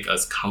things that make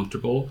us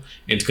comfortable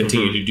and to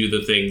continue to do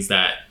the things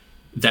that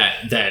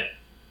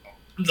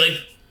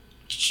like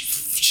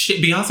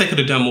shit, Beyonce could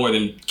have done more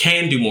than,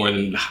 can do more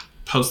than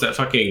post that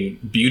fucking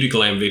beauty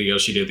glam video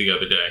she did the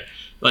other day.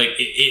 Like,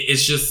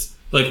 it's just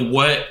like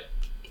what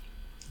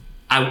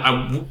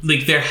I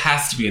like, there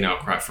has to be an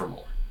outcry for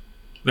more.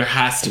 There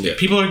has to be.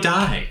 People are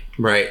dying.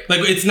 Right.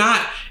 Like, it's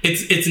not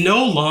like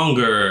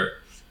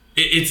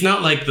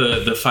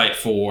the fight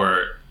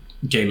for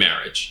gay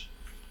marriage.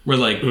 We're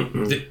like,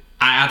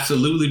 I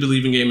absolutely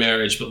believe in gay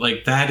marriage, but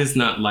like, that is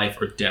not life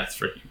or death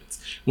for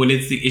humans. When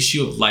it's the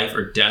issue of life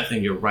or death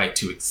and your right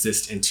to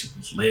exist and to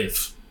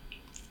live,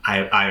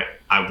 I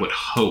would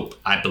hope,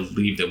 I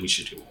believe that we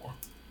should do more.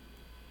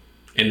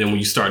 And then when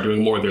you start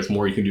doing more, there's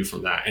more you can do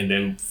from that. And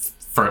then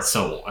for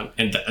so on.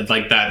 And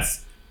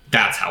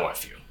that's how I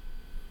feel.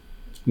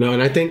 No,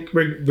 and I think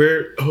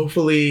we're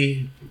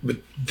hopefully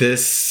with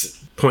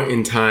this point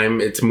in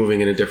time, it's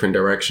moving in a different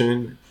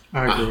direction.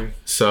 I agree.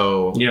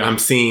 So yeah. I'm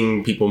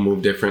seeing people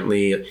move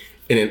differently,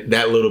 and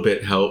that little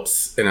bit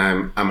helps. And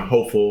I'm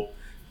hopeful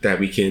that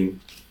we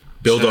can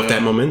build up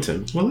that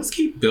momentum. Well, let's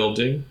keep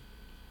building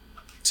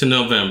to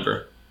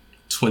November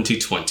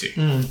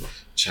 2020.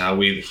 Child,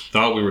 we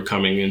thought we were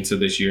coming into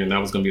this year and that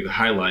was going to be the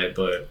highlight,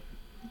 but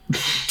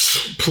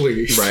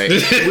please, right?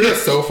 We're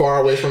so far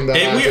away from that.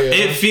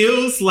 It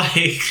feels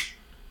like,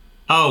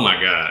 oh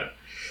my God.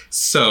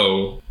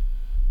 So,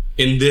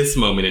 in this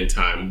moment in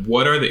time,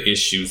 what are the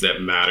issues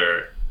that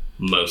matter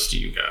most to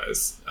you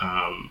guys?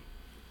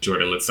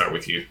 Jordan, let's start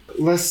with you.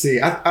 Let's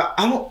see. I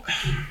don't.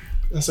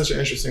 That's such an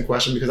interesting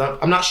question because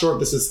I'm not sure if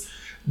this is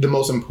the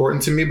most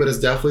important to me, but it's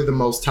definitely the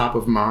most top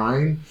of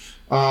mind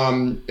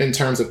in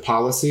terms of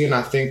policy. And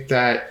I think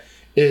that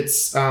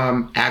it's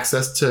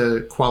access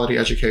to quality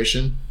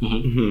education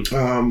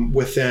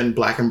within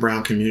Black and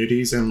brown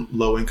communities and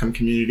low-income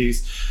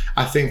communities.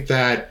 I think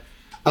that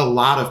a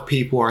lot of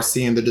people are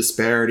seeing the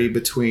disparity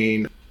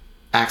between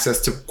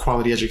access to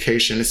quality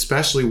education,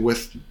 especially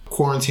with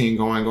quarantine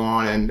going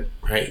on and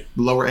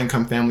lower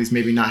income families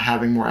maybe not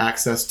having more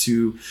access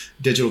to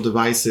digital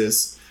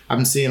devices. I've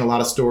been seeing a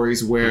lot of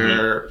stories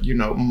where,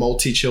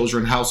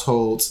 multi-children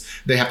households,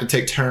 they have to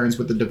take turns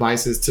with the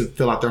devices to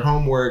fill out their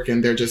homework,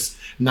 and they're just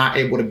not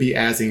able to be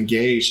as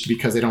engaged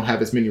because they don't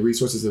have as many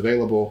resources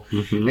available.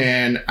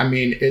 And I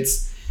mean,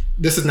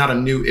 this is not a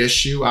new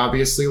issue,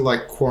 obviously.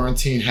 Like,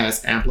 quarantine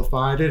has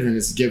amplified it and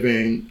is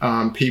giving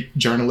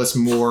journalists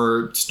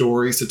more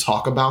stories to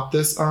talk about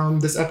this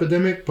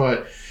epidemic.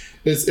 But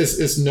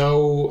it's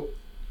no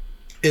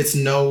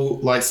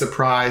like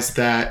surprise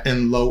that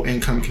in low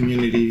income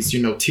communities,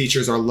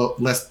 teachers are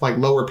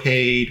lower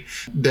paid.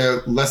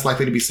 They're less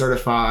likely to be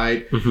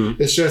certified.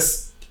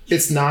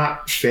 It's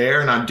not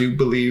fair. And I do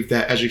believe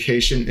that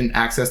education and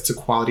access to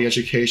quality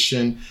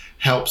education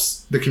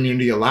helps the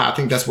community a lot. I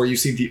think that's where you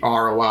see the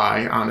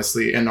ROI,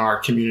 honestly, in our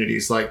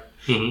communities. Like,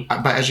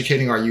 by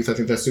educating our youth, I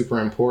think that's super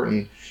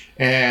important.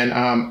 And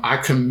I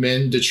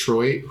commend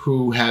Detroit,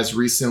 who has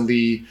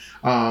recently,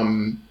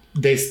 I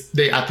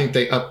think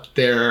they upped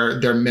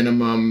their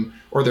minimum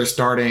or their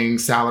starting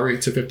salary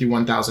to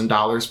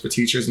 $51,000 for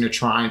teachers, and they're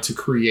trying to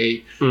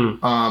create,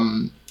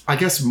 I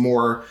guess,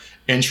 more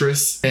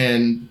interest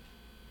in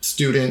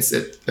students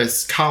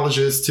at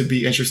colleges to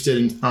be interested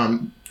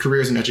in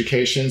careers in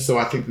education. So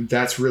I think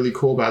that's really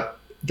cool, but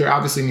there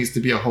obviously needs to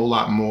be a whole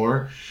lot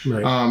more.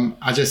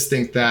 I just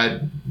think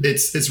that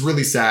it's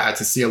really sad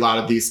to see a lot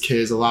of these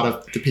kids, a lot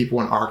of the people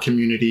in our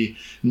community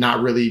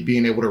not really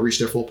being able to reach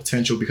their full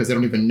potential because they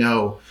don't even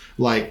know,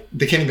 like,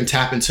 they can't even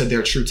tap into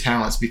their true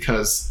talents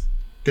because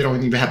they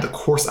don't even have the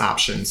course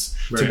options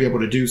to be able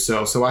to do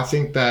so. So I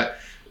think that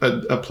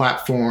a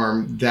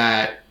platform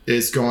that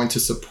is going to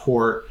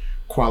support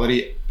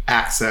quality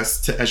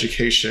access to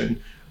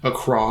education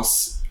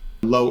across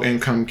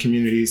low-income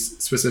communities,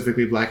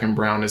 specifically Black and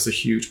Brown, is a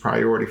huge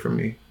priority for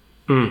me.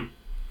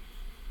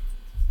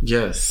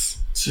 Yes.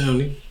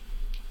 Tony?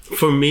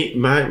 For me,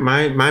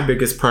 my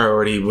biggest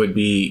priority would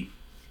be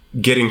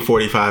getting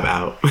 45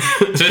 out.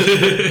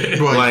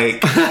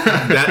 Like,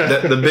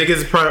 that the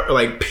biggest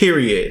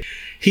period.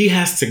 He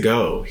has to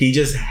go. He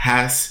just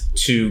has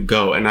to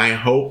go. And I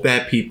hope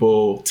that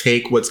people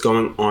take what's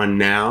going on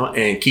now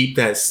and keep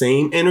that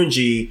same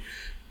energy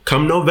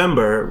come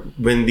November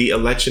when the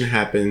election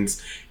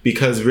happens,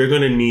 because we're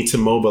going to need to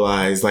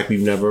mobilize like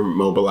we've never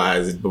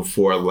mobilized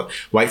before.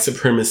 White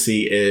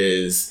supremacy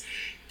is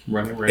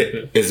running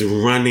rampant. Is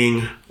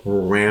running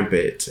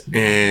rampant,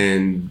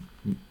 and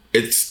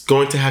it's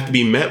going to have to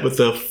be met with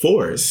a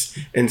force.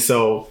 And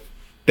so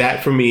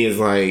that for me is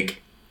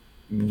like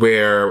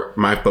where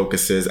my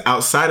focus is.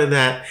 Outside of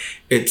that,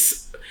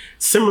 it's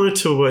similar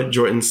to what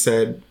Jordan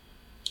said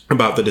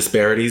about the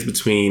disparities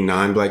between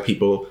non-Black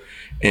people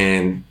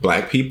and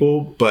Black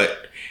people,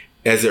 but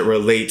as it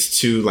relates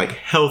to like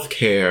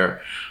healthcare,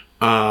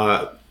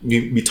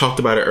 we talked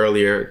about it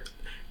earlier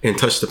and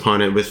touched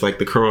upon it with like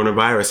the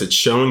coronavirus. It's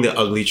showing the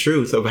ugly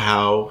truth of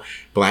how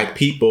Black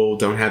people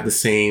don't have the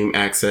same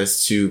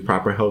access to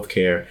proper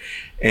healthcare,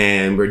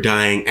 and we're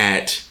dying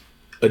at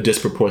a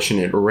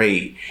disproportionate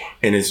rate,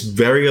 and it's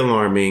very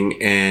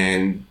alarming.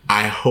 And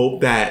I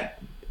hope that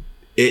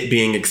it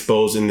being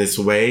exposed in this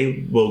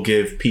way will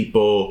give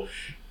people,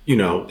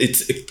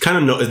 it's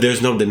kind of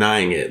there's no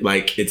denying it.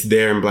 Like, it's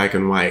there in black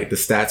and white. The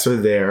stats are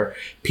there.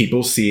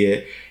 People see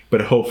it,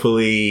 but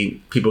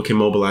hopefully people can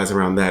mobilize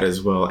around that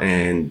as well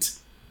and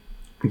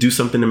do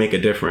something to make a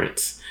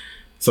difference.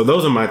 So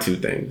those are my two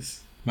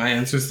things. My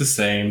answer is the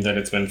same that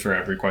it's been for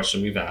every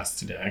question we've asked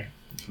today.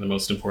 The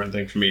most important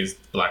thing for me is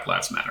Black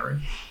Lives Matter.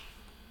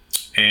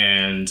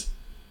 And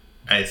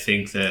I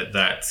think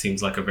that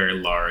seems like a very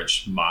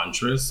large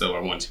mantra, so I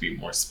want to be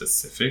more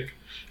specific.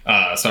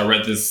 So I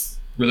read this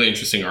really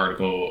interesting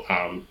article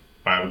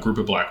by a group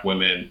of Black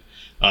women.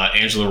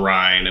 Angela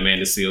Rye,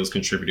 Amanda Seales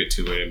contributed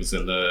to it. It was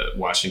in the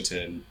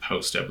Washington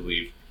Post, I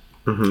believe.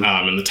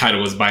 And the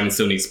title was "Biden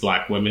Still Needs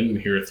Black Women, and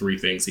Here Are 3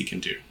 Things He Can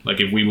Do." Like,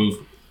 if we move,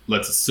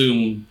 let's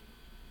assume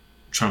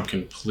Trump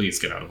can please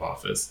get out of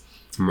office.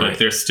 But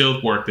there's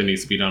still work that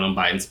needs to be done on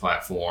Biden's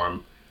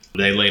platform.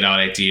 They laid out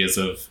ideas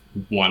of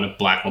a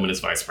Black woman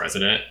as vice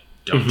president.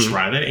 Don't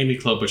try that Amy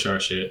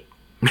Klobuchar shit.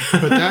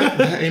 But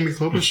that Amy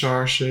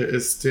Klobuchar shit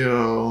is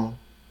still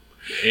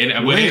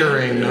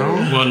lingering, no?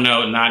 Well,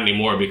 no, not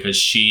anymore, because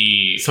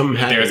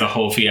there's a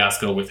whole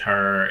fiasco with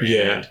her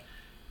and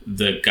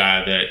the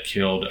guy that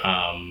killed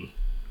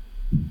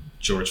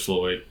George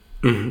Floyd.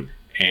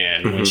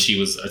 And when she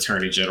was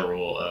Attorney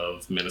General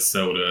of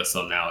Minnesota,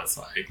 so now it's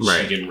like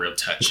she's getting real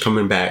touchy. It's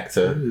coming back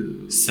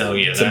to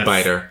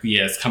bite her.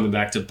 Yeah, it's coming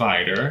back to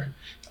bite her.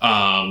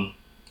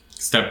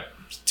 Step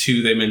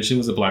 2 they mentioned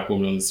was a Black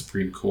woman on the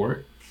Supreme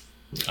Court.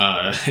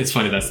 It's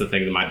funny, that's the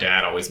thing that my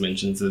dad always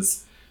mentions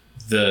is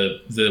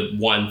the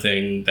one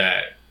thing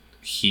that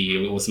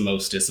he was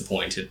most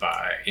disappointed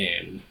by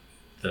in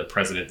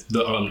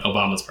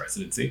Obama's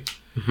presidency.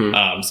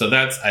 So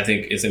that's, I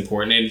think, is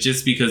important. And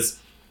just because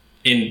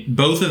in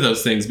both of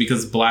those things,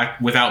 because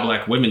without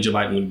Black women, Joe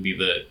Biden wouldn't be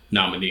the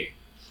nominee.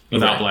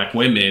 Without Black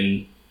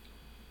women,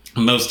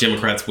 most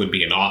Democrats would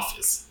be in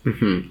office.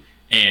 Mm-hmm.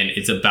 And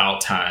it's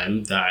about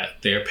time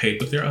that they're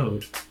paid what they're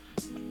owed.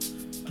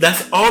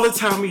 That's all the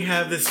time we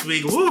have this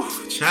week.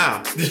 Woo,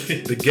 ciao.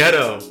 The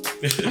ghetto.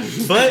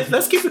 But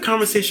let's keep the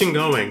conversation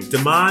going.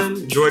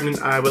 Damon, Jordan, and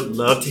I would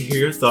love to hear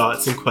your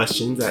thoughts and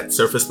questions at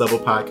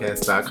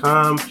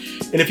surfacelevelpodcast.com.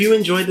 And if you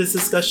enjoyed this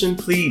discussion,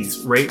 please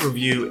rate,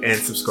 review,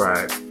 and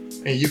subscribe.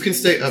 And you can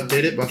stay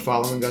updated by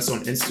following us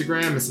on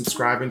Instagram and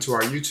subscribing to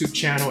our YouTube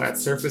channel at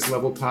Surface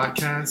Level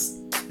Podcast.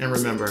 And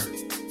remember,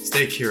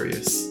 stay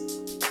curious.